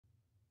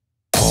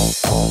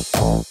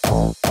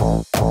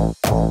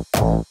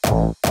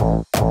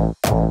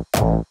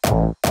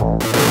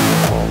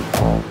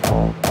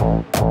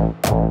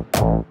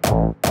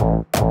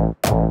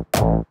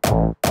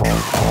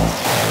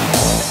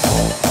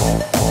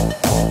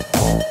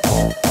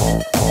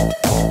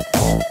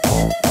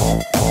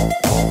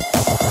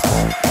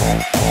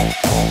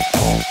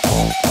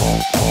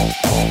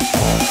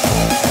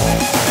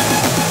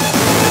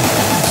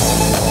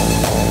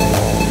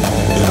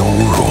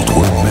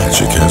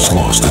Has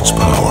lost its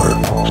power.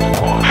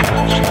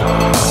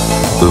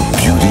 The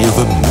beauty of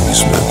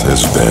amazement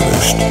has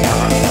vanished.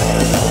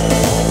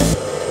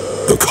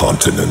 The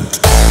Qontinent.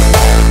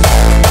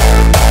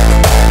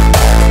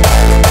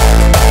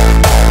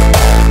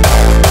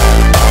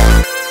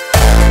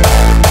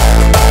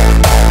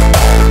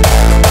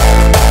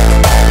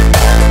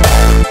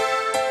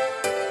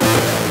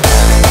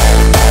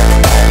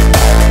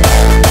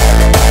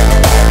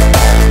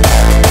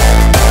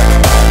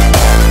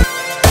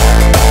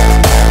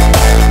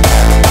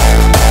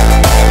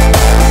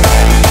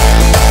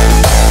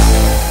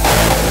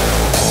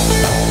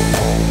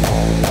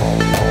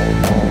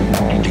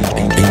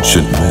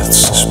 Ancient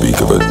myths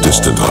speak of a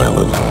distant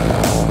island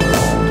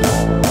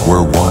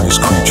where wise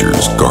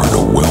creatures guard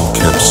a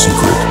well-kept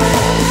secret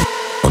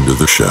under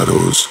the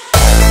shadows.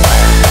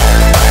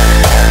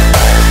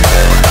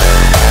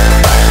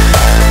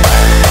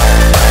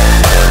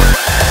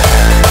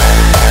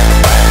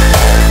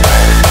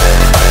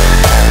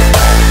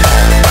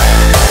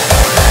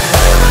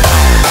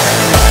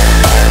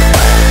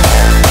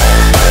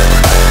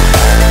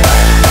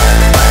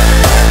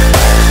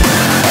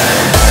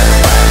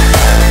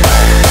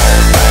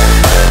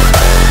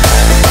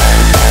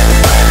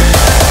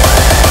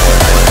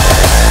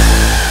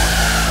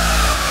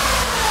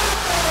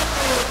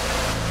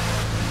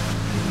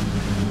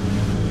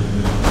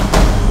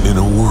 In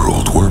a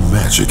world where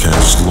magic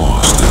has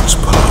lost its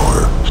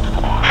power,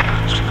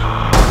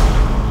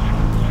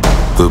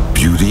 the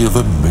beauty of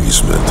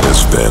amazement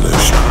has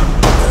vanished.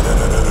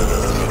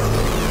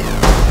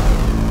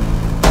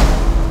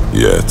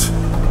 Yet,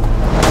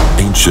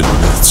 ancient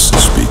myths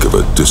speak of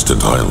a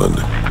distant island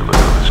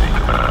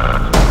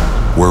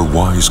where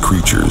wise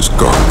creatures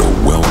guard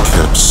a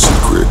well-kept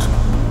secret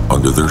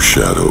under their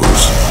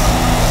shadows.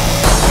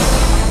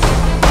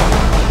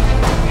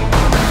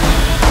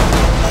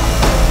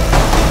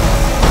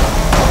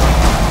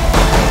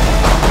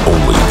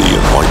 Only the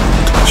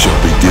enlightened shall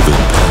be given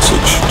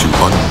passage to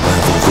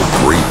unravel the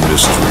great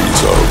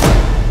mysteries of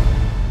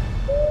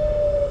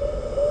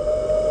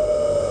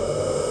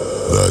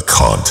the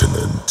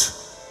Qontinent.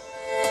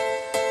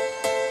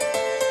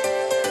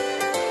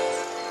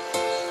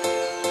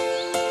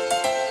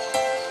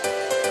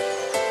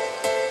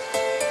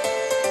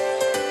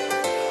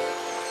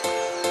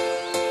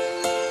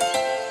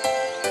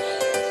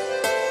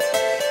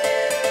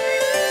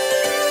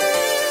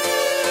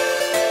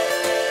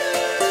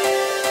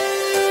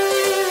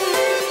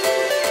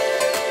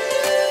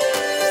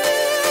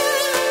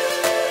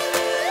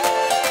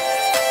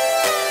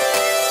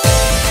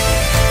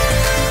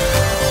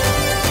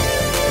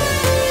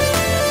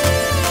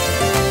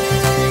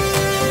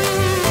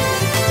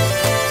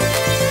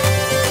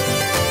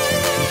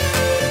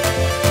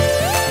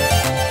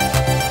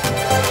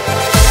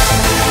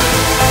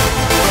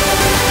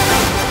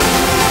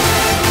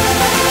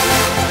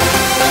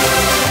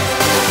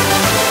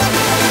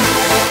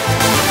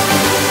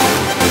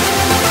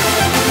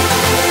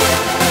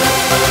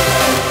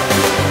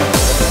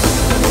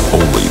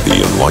 The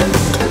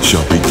enlightened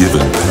shall be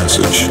given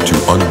passage to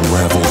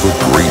unravel the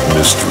great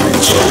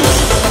mysteries of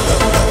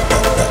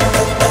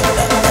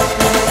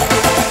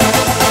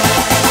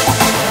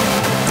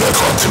the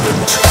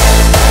Qontinent.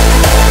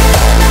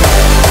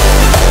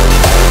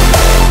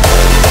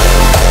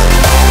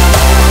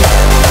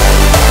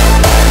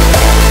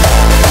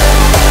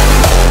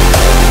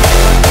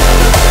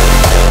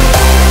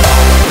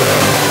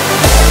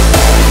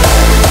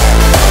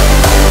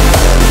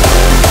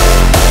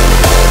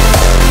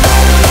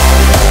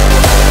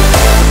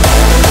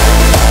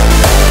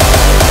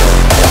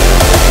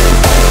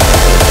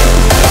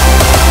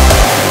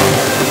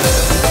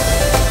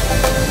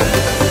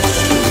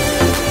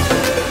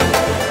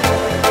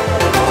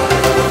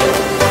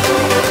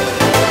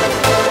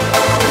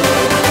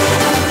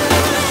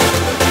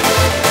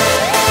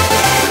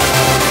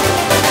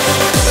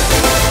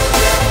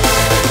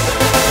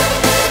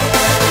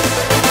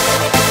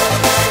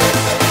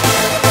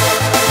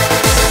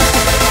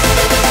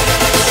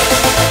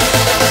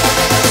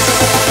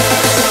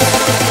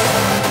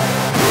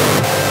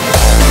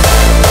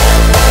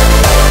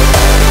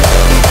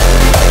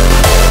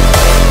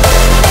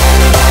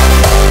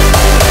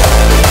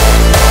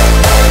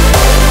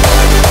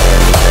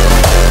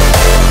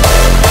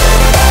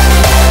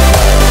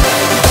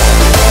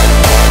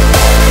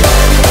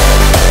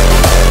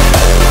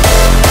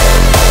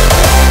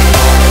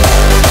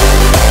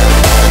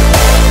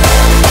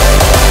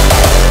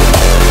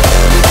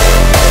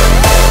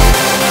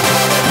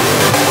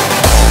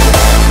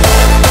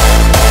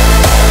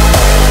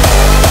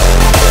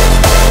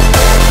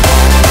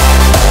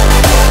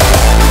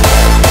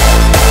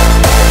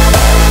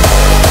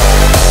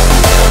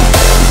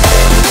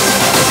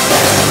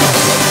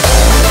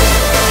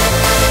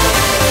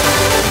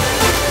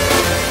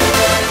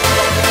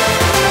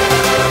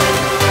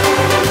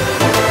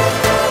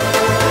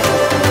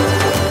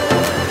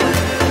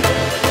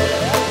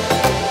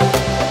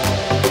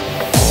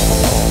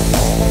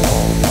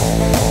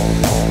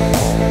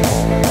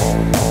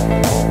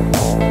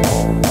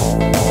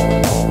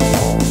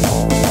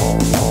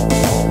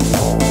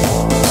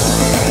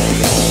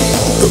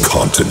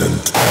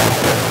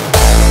 Qontinent.